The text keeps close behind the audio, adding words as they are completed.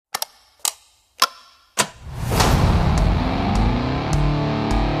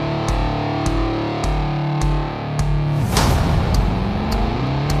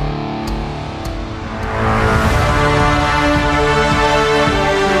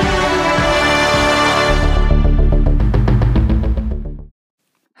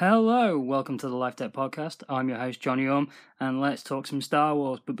welcome to the Life Debt Podcast. I'm your host, Johnny Orm, and let's talk some Star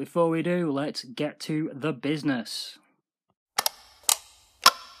Wars. But before we do, let's get to the business.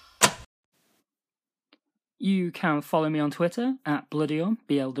 You can follow me on Twitter at Bloodyorm,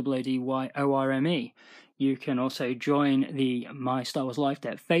 BLWDYORME. You can also join the My Star Wars Life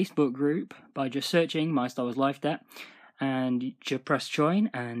Debt Facebook group by just searching My Star Wars Life Debt, and just press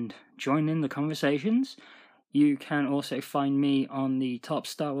join and join in the conversations. You can also find me on the top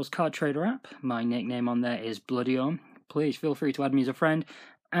Star Wars card trader app. My nickname on there is Bloodyorm. Please feel free to add me as a friend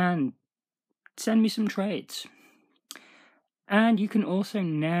and send me some trades. And you can also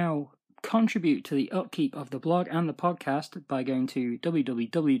now contribute to the upkeep of the blog and the podcast by going to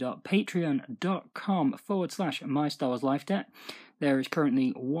www.patreon.com/My Star Wars Life Debt. There is currently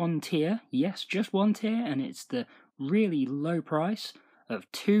one tier, yes, just one tier, and it's the really low price of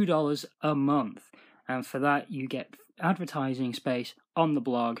 $2 a month. And for that, you get advertising space on the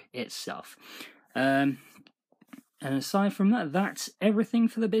blog itself. And aside from that, that's everything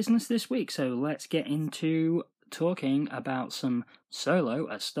for the business this week. So let's get into talking about some Solo,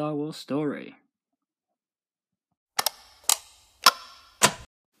 a Star Wars Story.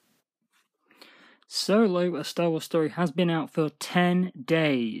 Solo, a Star Wars Story has been out for 10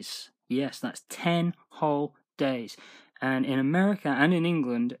 days. Yes, that's 10 whole days. And in America and in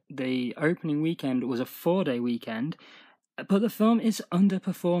England, the opening weekend was a 4-day weekend, but the film is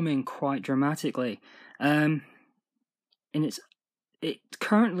underperforming quite dramatically. It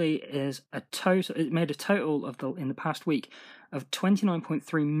currently is it made a total in the past week of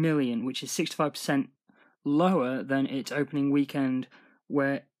 $29.3 million, which is 65% lower than its opening weekend,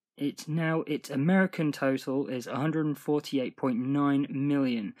 where its American total is $148.9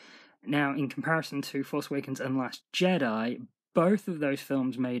 million. Now, in comparison to Force Awakens and Last Jedi, both of those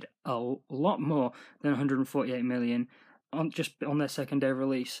films made a lot more than $148 million on their second day of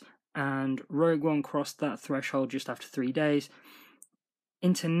release, and Rogue One crossed that threshold just after 3 days.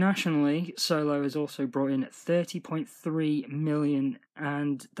 Internationally, Solo has also brought in $30.3 million,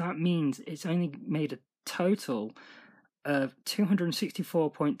 and that means it's only made a total of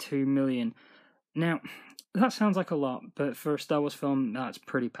 $264.2 million. Now, that sounds like a lot, but for a Star Wars film, that's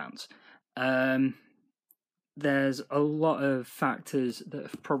pretty pants. There's a lot of factors that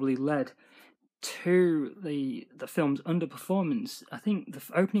have probably led to the film's underperformance. I think the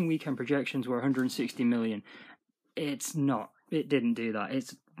opening weekend projections were $160 million. It's not. It didn't do that.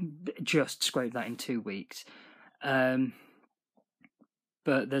 It's just scraped that in 2 weeks. But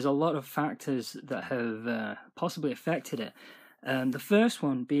there's a lot of factors that have possibly affected it. The first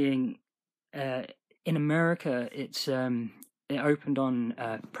one being, in America, it opened on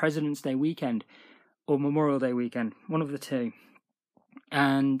President's Day weekend or Memorial Day weekend, one of the two,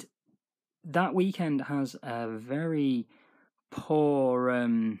 and that weekend has a very poor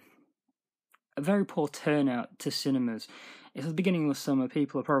turnout to cinemas. It's the beginning of the summer.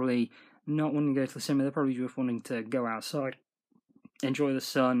 People are probably not wanting to go to the cinema. They're probably just wanting to go outside, enjoy the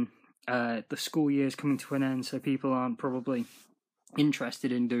sun. The school year is coming to an end, so people aren't probably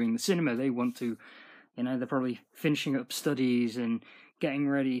interested in doing the cinema. They want to, they're probably finishing up studies and getting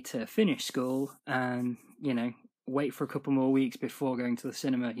ready to finish school and, wait for a couple more weeks before going to the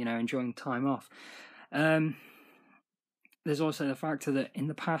cinema, enjoying time off. There's also the factor that in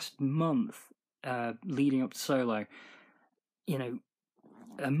the past month, leading up to Solo, a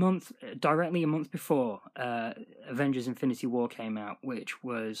month before Avengers Infinity War came out, which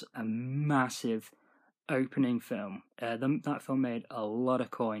was a massive opening film. That film made a lot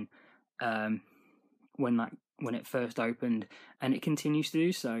of coin when it first opened, and it continues to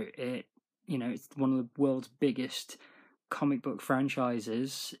do so. It's one of the world's biggest comic book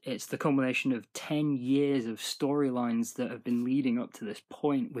franchises. It's the culmination of 10 years of storylines that have been leading up to this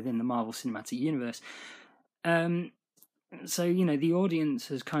point within the Marvel Cinematic Universe. So, the audience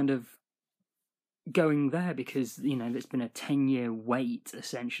is kind of going there because, there's been a 10-year wait,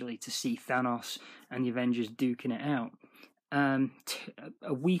 essentially, to see Thanos and the Avengers duking it out. A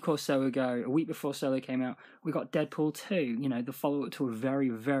week or so ago, a week before Solo came out, we got Deadpool 2, the follow-up to a very,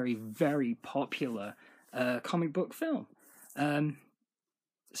 very, very popular comic book film.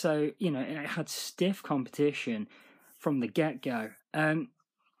 So, it had stiff competition from the get-go.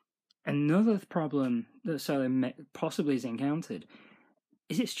 Another problem that Solo possibly has encountered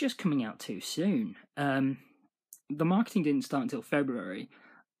is it's just coming out too soon. The marketing didn't start until February,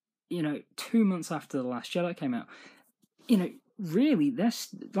 2 months after The Last Jedi came out. Really,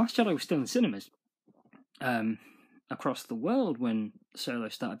 Last Jedi was still in cinemas across the world when Solo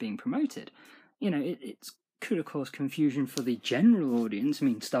started being promoted. It could have caused confusion for the general audience. I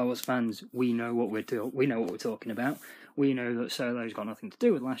mean, Star Wars fans, we know what we're talking about. We know that Solo's got nothing to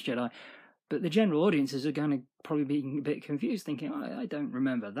do with Last Jedi. But the general audiences are going to probably be a bit confused, thinking, I don't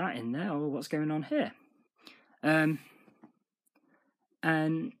remember that in there, or what's going on here. And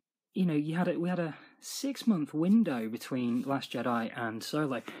you know, we had a 6-month window between Last Jedi and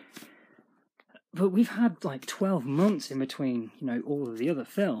Solo, but we've had like 12 months in between, you know, all of the other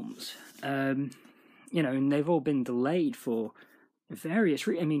films. You know, and they've all been delayed for various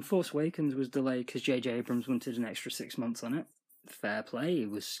reasons. I mean, Force Awakens was delayed because J.J. Abrams wanted an extra 6 months on it. Fair play. He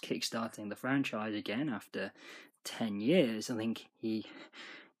was kickstarting the franchise again after 10 years. I think he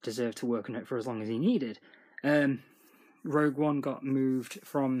deserved to work on it for as long as he needed. Rogue One got moved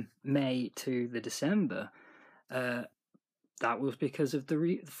from May to the December. That was because of the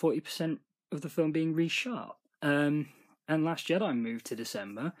 40% of the film being reshot. And Last Jedi moved to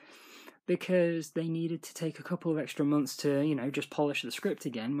December because they needed to take a couple of extra months to, you know, just polish the script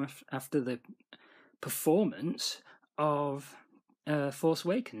again after the performance of Force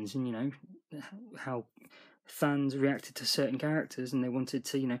Awakens, and, you know, how fans reacted to certain characters, and they wanted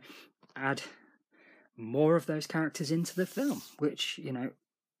to, you know, add more of those characters into the film, which, you know,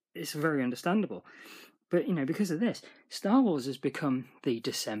 is very understandable. But, you know, because of this, Star Wars has become the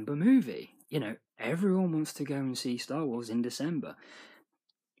December movie. You know, everyone wants to go and see Star Wars in December.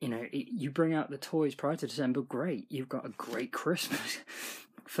 You know, you bring out the toys prior to December, great. You've got a great Christmas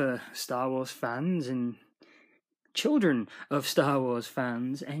for Star Wars fans and children of Star Wars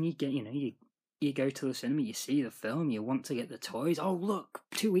fans, and you get, you know, you go to the cinema, you see the film, you want to get the toys. Oh, look,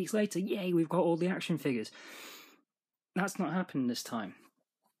 2 weeks later, yay, we've got all the action figures. That's not happening this time.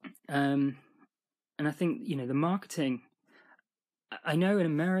 And I think, you know, the marketing, I know in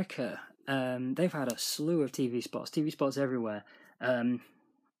America, they've had a slew of TV spots everywhere.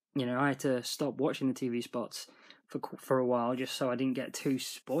 You know, I had to stop watching the TV spots for a while just so I didn't get too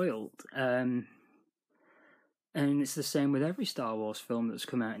spoiled. And it's the same with every Star Wars film that's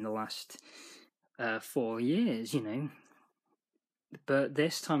come out in the last 4 years, you know. But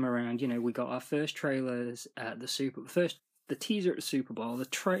this time around, you know, we got our first trailers at the teaser at the Super Bowl,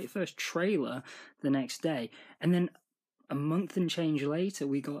 the first trailer the next day, and then a month and change later,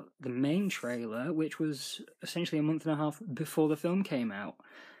 we got the main trailer, which was essentially a month and a half before the film came out.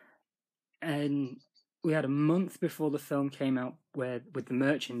 And we had a month before the film came out with the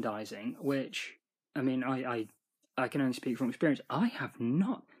merchandising, which, I mean, I can only speak from experience. I have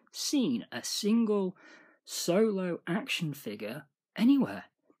not seen a single Solo action figure anywhere.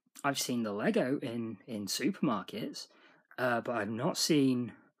 I've seen the Lego in supermarkets, but I've not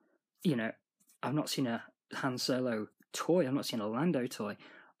seen, you know, I've not seen a Han Solo toy. I've not seen a Lando toy.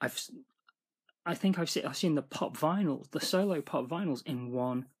 I think I've seen the pop vinyls, the Solo pop vinyls in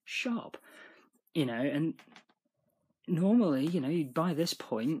one shop, you know, and normally, you know, by this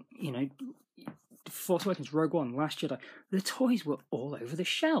point, you know, Force Awakens, Rogue One, Last Jedi, the toys were all over the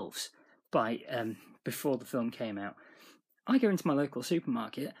shelves by before the film came out. I go into my local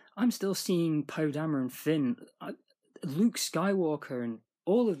supermarket, I'm still seeing Poe Dameron, Finn, Luke Skywalker, and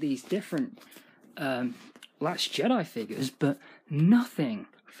all of these different Last Jedi figures, but nothing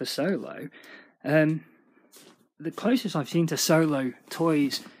for Solo. The closest I've seen to Solo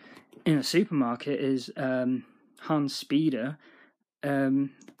toys in a supermarket is Han's Speeder, the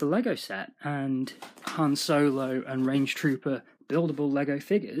Lego set, and Han Solo and Range Trooper buildable Lego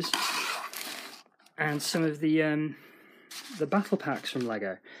figures, and some of the battle packs from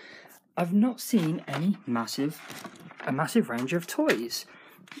Lego. I've not seen a massive range of toys.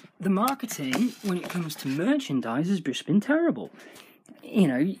 The marketing, when it comes to merchandise, has just been terrible. You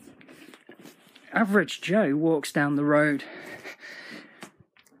know, average Joe walks down the road,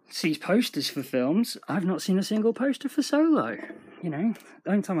 sees posters for films. I've not seen a single poster for Solo. You know,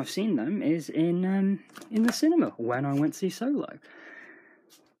 the only time I've seen them is in the cinema when I went to see Solo.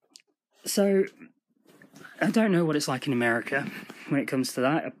 So I don't know what it's like in America when it comes to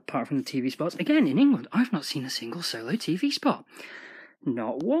that, apart from the TV spots. Again, in England, I've not seen a single Solo TV spot.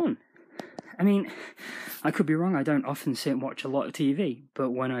 Not one. I mean, I could be wrong. I don't often sit and watch a lot of TV, but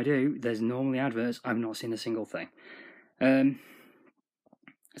when I do, there's normally adverts. I've not seen a single thing.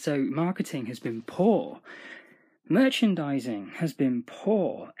 So marketing has been poor. Merchandising has been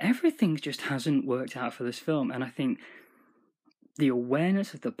poor. Everything just hasn't worked out for this film, and I think the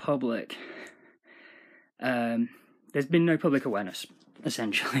awareness of the public, there's been no public awareness,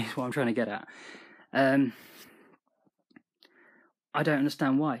 essentially, is what I'm trying to get at. I don't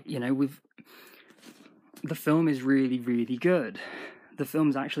understand why. You know, the film is really, really good. The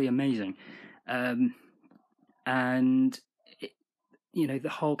film's actually amazing. And you know, the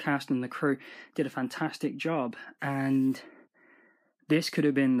whole cast and the crew did a fantastic job, and this could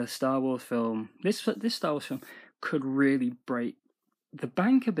have been the Star Wars film. This Star Wars film could really break the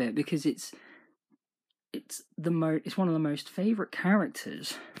bank a bit, because it's one of the most favorite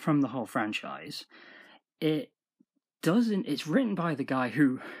characters from the whole franchise. It's written by the guy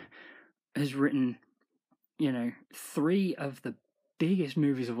who has written, 3 of the biggest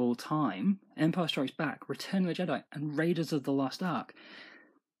movies of all time: Empire Strikes Back, Return of the Jedi, and Raiders of the Lost Ark.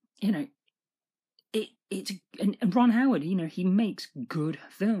 And Ron Howard, he makes good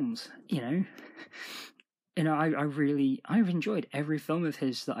films. I've enjoyed every film of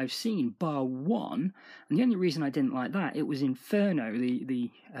his that I've seen, bar one. And the only reason I didn't like that, it was Inferno, the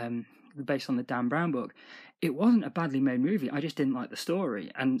based on the Dan Brown book. It wasn't a badly made movie. I just didn't like the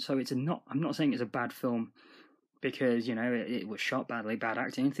story, and so I'm not saying it's a bad film because it was shot badly, bad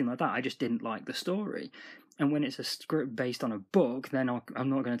acting, anything like that. I just didn't like the story. And when it's a script based on a book, then I'm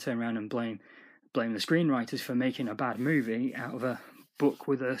not going to turn around and blame the screenwriters for making a bad movie out of a book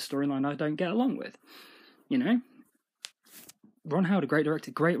with a storyline I don't get along with. Ron Howard, a great director,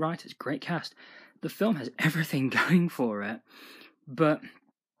 great writers, great cast. The film has everything going for it, but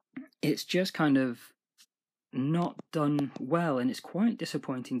it's just kind of not done well, and it's quite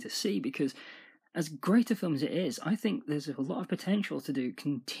disappointing to see, because as great a film as it is, I think there's a lot of potential to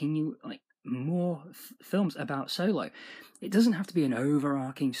continue more films about Solo. It doesn't have to be an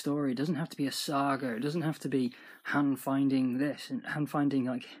overarching story. It doesn't have to be a saga. It doesn't have to be Han finding this and Han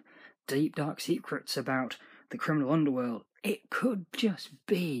finding deep dark secrets about the criminal underworld. It could just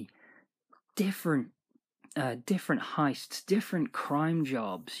be different heists, different crime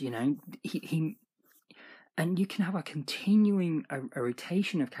jobs. He and you can have a continuing a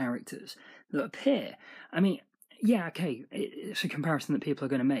rotation of characters that appear. I mean, yeah, okay, it's a comparison that people are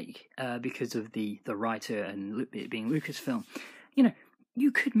going to make because of the writer and it being Lucasfilm.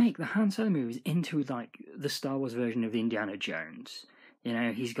 You could make the Han Solo movies into the Star Wars version of the Indiana Jones.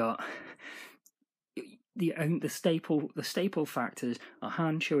 He's got the staple factors are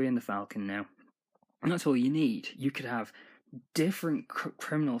Han, Chewie, and the Falcon now, and that's all you need. You could have different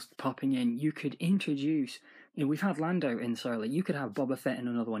criminals popping in. You could introduce, we've had Lando in Solo. You could have Boba Fett in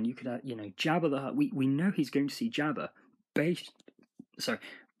another one. You could have, Jabba the Hutt. We know he's going to see Jabba based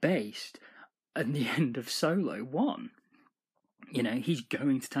at the end of Solo 1. He's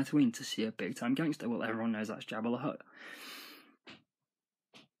going to Tatooine to see a big time gangster. Well, everyone knows that's Jabba the Hutt.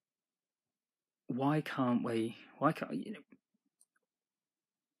 Why can't where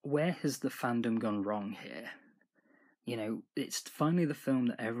has the fandom gone wrong here? It's finally the film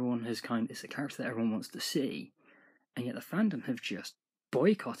that everyone has it's a character that everyone wants to see, and yet the fandom have just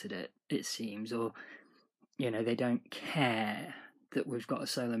boycotted it, it seems, or, they don't care that we've got a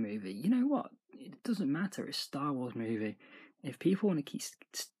Solo movie. You know what? It doesn't matter, it's a Star Wars movie. If people want to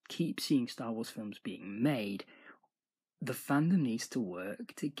keep seeing Star Wars films being made, the fandom needs to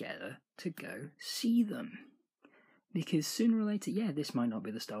work together to go see them. Because sooner or later, this might not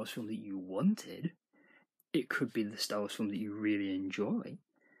be the Star Wars film that you wanted. It could be the Star Wars film that you really enjoy.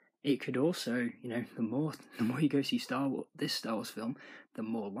 It could also, the more you go see this Star Wars film, the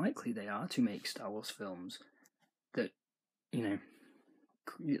more likely they are to make Star Wars films that,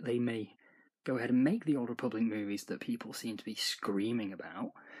 they may go ahead and make the Old Republic movies that people seem to be screaming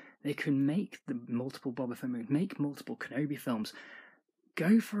about. They can make the multiple Boba Fett movies, make multiple Kenobi films.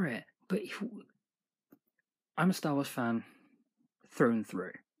 Go for it. But I'm a Star Wars fan through and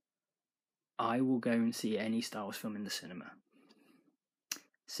through. I will go and see any Star Wars film in the cinema.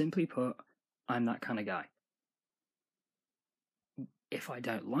 Simply put, I'm that kind of guy. If I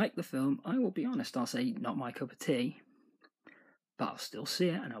don't like the film, I will be honest, I'll say not my cup of tea, but I'll still see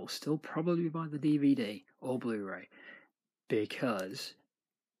it, and I will still probably buy the DVD or Blu-ray, because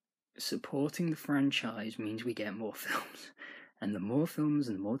supporting the franchise means we get more films. And the more films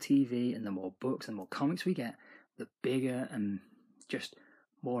and the more TV and the more books and more comics we get, the bigger and just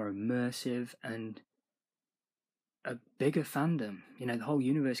more immersive and a bigger fandom. The whole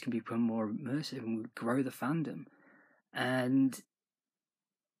universe can become more immersive and we grow the fandom. And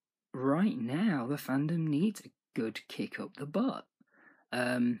right now, the fandom needs a good kick up the butt.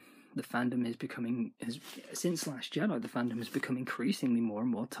 The fandom since Last Jedi, the fandom has become increasingly more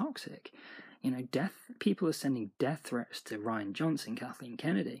and more toxic. People are sending death threats to Rian Johnson, Kathleen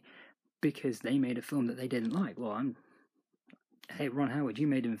Kennedy, because they made a film that they didn't like. Well, hey, Ron Howard, you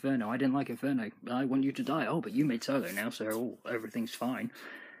made Inferno. I didn't like Inferno. I want you to die. Oh, but you made Solo now, so everything's fine.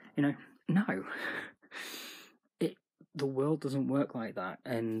 No. The world doesn't work like that,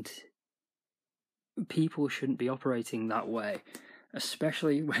 and people shouldn't be operating that way,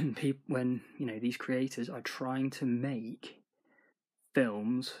 especially when these creators are trying to make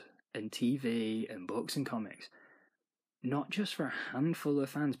films and TV and books and comics, not just for a handful of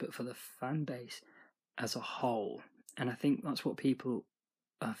fans, but for the fan base as a whole. And I think that's what people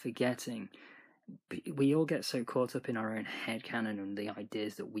are forgetting. We all get so caught up in our own headcanon and the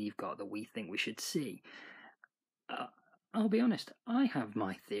ideas that we've got that we think we should see. I'll be honest, I have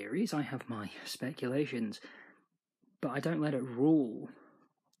my theories, I have my speculations, but I don't let it rule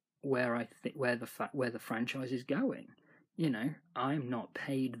where the franchise is going. I'm not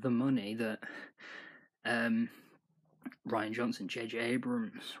paid the money that Rian Johnson, J.J.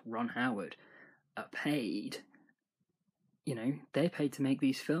 Abrams, Ron Howard are paid. They're paid to make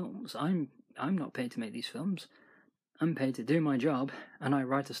these films. I'm not paid to make these films. I'm paid to do my job, and I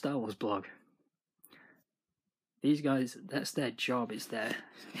write a Star Wars blog. These guys, that's their job. It's their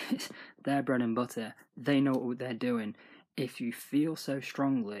bread and butter. They know what they're doing. If you feel so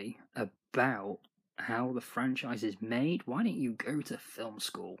strongly about how the franchise is made, why don't you go to film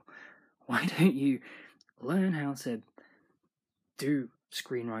school? Why don't you learn how to do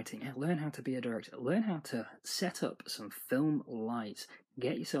screenwriting, learn how to be a director, learn how to set up some film lights,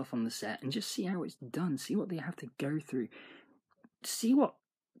 get yourself on the set and just see how it's done, see what they have to go through, see what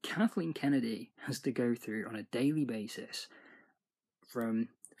Kathleen Kennedy has to go through on a daily basis from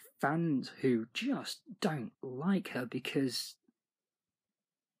fans who just don't like her because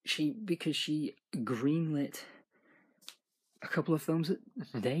she greenlit a couple of films that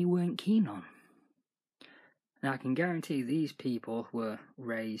they weren't keen on. Now, I can guarantee these people were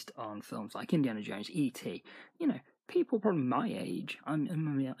raised on films like Indiana Jones, E.T. People probably my age. I'm in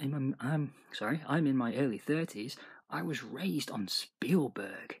my early 30s. I was raised on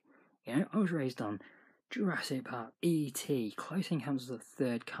Spielberg. I was raised on Jurassic Park, E.T., Close Encounters of the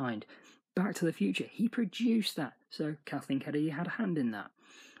Third Kind, Back to the Future. He produced that, so Kathleen Kennedy had a hand in that.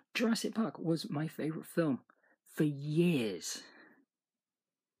 Jurassic Park was my favourite film for years.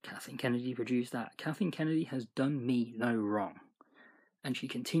 Kathleen Kennedy produced that. Kathleen Kennedy has done me no wrong. And she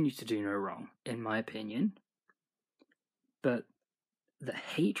continues to do no wrong, in my opinion. But the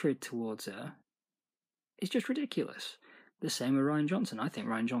hatred towards her is just ridiculous. The same with Rian Johnson. I think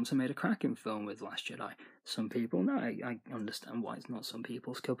Rian Johnson made a cracking film with Last Jedi. Some people, no, I understand why it's not some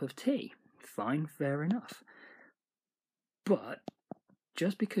people's cup of tea. Fine, fair enough. But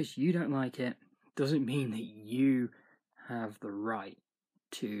just because you don't like it doesn't mean that you have the right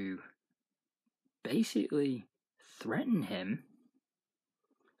to basically threaten him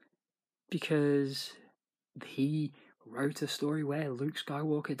because he wrote a story where Luke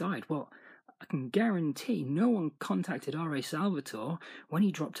Skywalker died. Well, I can guarantee no one contacted R.A. Salvatore when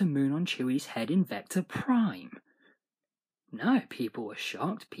he dropped a moon on Chewie's head in Vector Prime. No, people were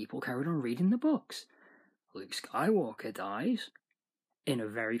shocked. People carried on reading the books. Luke Skywalker dies in a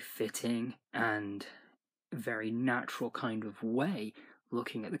very fitting and very natural kind of way,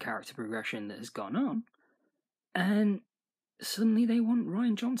 looking at the character progression that has gone on, and suddenly they want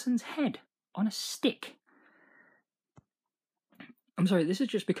Rian Johnson's head on a stick. I'm sorry, this has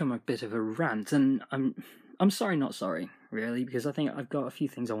just become a bit of a rant, and I'm sorry, not sorry, really, because I think I've got a few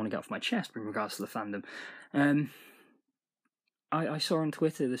things I want to get off my chest in regards to the fandom. I saw on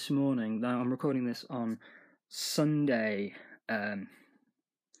Twitter this morning, that I'm recording this on Sunday, the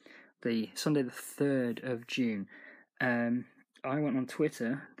Sunday the 3rd of June. I went on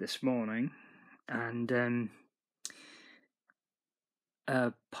Twitter this morning, and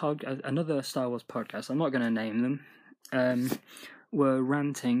another Star Wars podcast, I'm not going to name them, were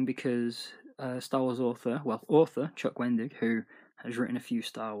ranting because Star Wars author Chuck Wendig, who has written a few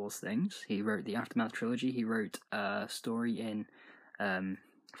Star Wars things. He wrote the Aftermath trilogy. He wrote a story in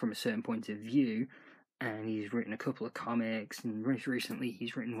From a Certain Point of View, and he's written a couple of comics, and most recently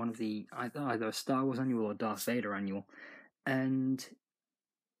he's written one of the either a Star Wars annual or Darth Vader annual. And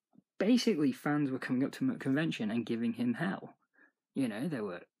basically fans were coming up to him at convention and giving him hell. They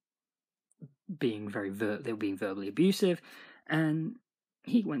were being verbally abusive, and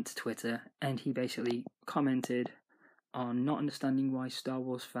he went to Twitter and he basically commented on not understanding why Star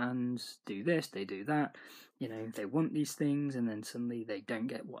Wars fans do this, they do that. They want these things, and then suddenly they don't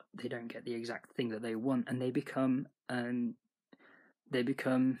get the exact thing that they want, and they become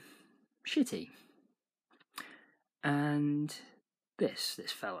shitty. And this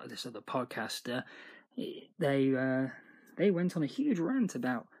fella, this other podcaster, they went on a huge rant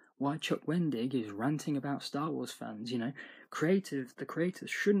about why Chuck Wendig is ranting about Star Wars fans. The creators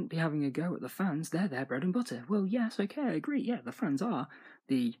shouldn't be having a go at the fans. They're their bread and butter. Well, yes, okay, I agree. Yeah, the fans are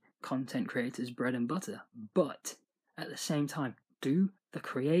the content creators' bread and butter. But at the same time, do the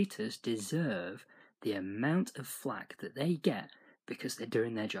creators deserve the amount of flack that they get because they're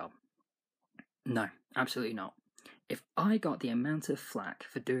doing their job? No, absolutely not. If I got the amount of flack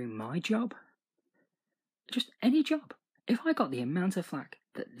for doing my job, just any job, if I got the amount of flack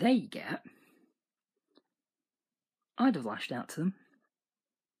that they get, I'd have lashed out to them.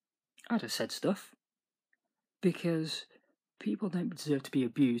 I'd have said stuff. Because people don't deserve to be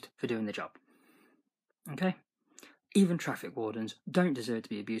abused for doing their job. Okay? Even traffic wardens don't deserve to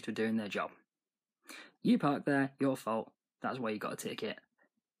be abused for doing their job. You park there, your fault. That's why you got a ticket.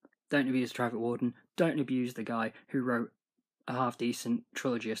 Don't abuse the traffic warden. Don't abuse the guy who wrote a half-decent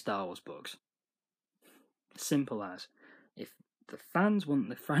trilogy of Star Wars books. Simple as. If the fans want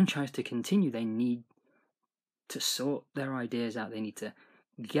the franchise to continue, they need to sort their ideas out. They need to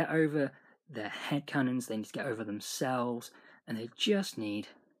get over their headcanons, they need to get over themselves, and they just need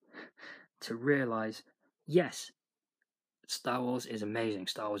to realise, yes, Star Wars is amazing,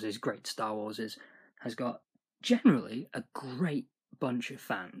 Star Wars is great, Star Wars has got generally a great bunch of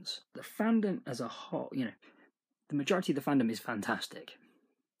fans. The fandom as a whole, the majority of the fandom is fantastic.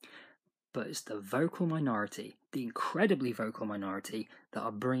 But it's the vocal minority, the incredibly vocal minority, that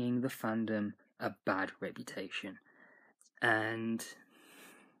are bringing the fandom a bad reputation. And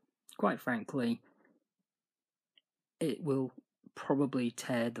quite frankly, it will probably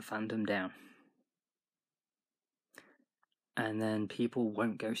tear the fandom down. And then people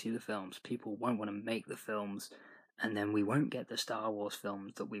won't go see the films. People won't want to make the films. And then we won't get the Star Wars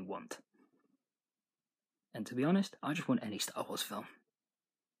films that we want. And to be honest, I just want any Star Wars film.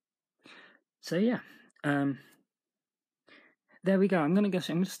 So yeah, there we go. I'm going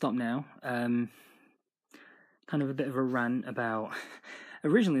to stop now. Kind of a bit of a rant about...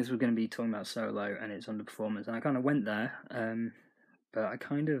 Originally this was going to be talking about Solo and its underperformance, and I kind of went there, but I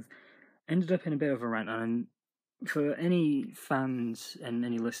kind of ended up in a bit of a rant. And for any fans and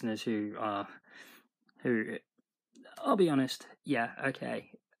any listeners who I'll be honest, yeah,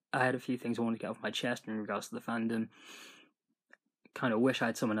 okay, I had a few things I wanted to get off my chest in regards to the fandom. Kind of wish I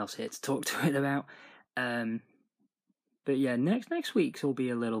had someone else here to talk to it about. But yeah, next week's will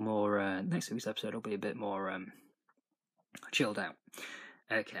be a little more. Next week's episode will be a bit more chilled out.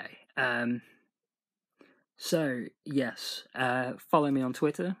 Okay. So yes, follow me on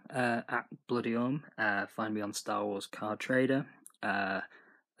Twitter at Bloody Orm. Find me on Star Wars Card Trader.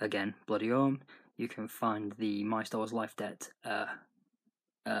 Again, Bloody Orm. You can find the My Star Wars Life Debt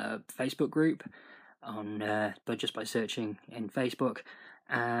Facebook group but just by searching in Facebook.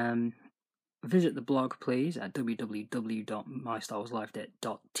 Visit the blog, please, at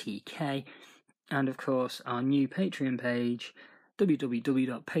www.mystarwarslifedebt.tk, and of course our new Patreon page,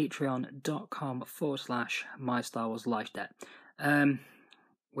 www.patreon.com/MyStarWarsLifeDebt.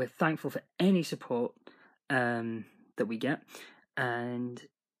 We're thankful for any support that we get, and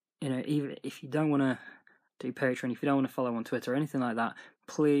even if you don't want to do Patreon, if you don't want to follow on Twitter or anything like that,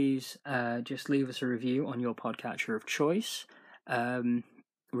 please just leave us a review on your podcatcher of choice.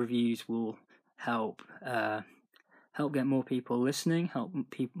 Reviews will help get more people listening, help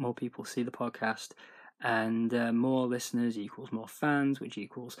more people see the podcast, and more listeners equals more fans, which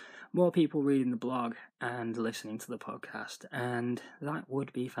equals more people reading the blog and listening to the podcast, and that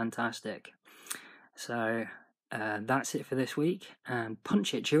would be fantastic. So that's it for this week, and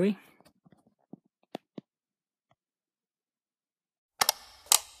punch it, Chewie.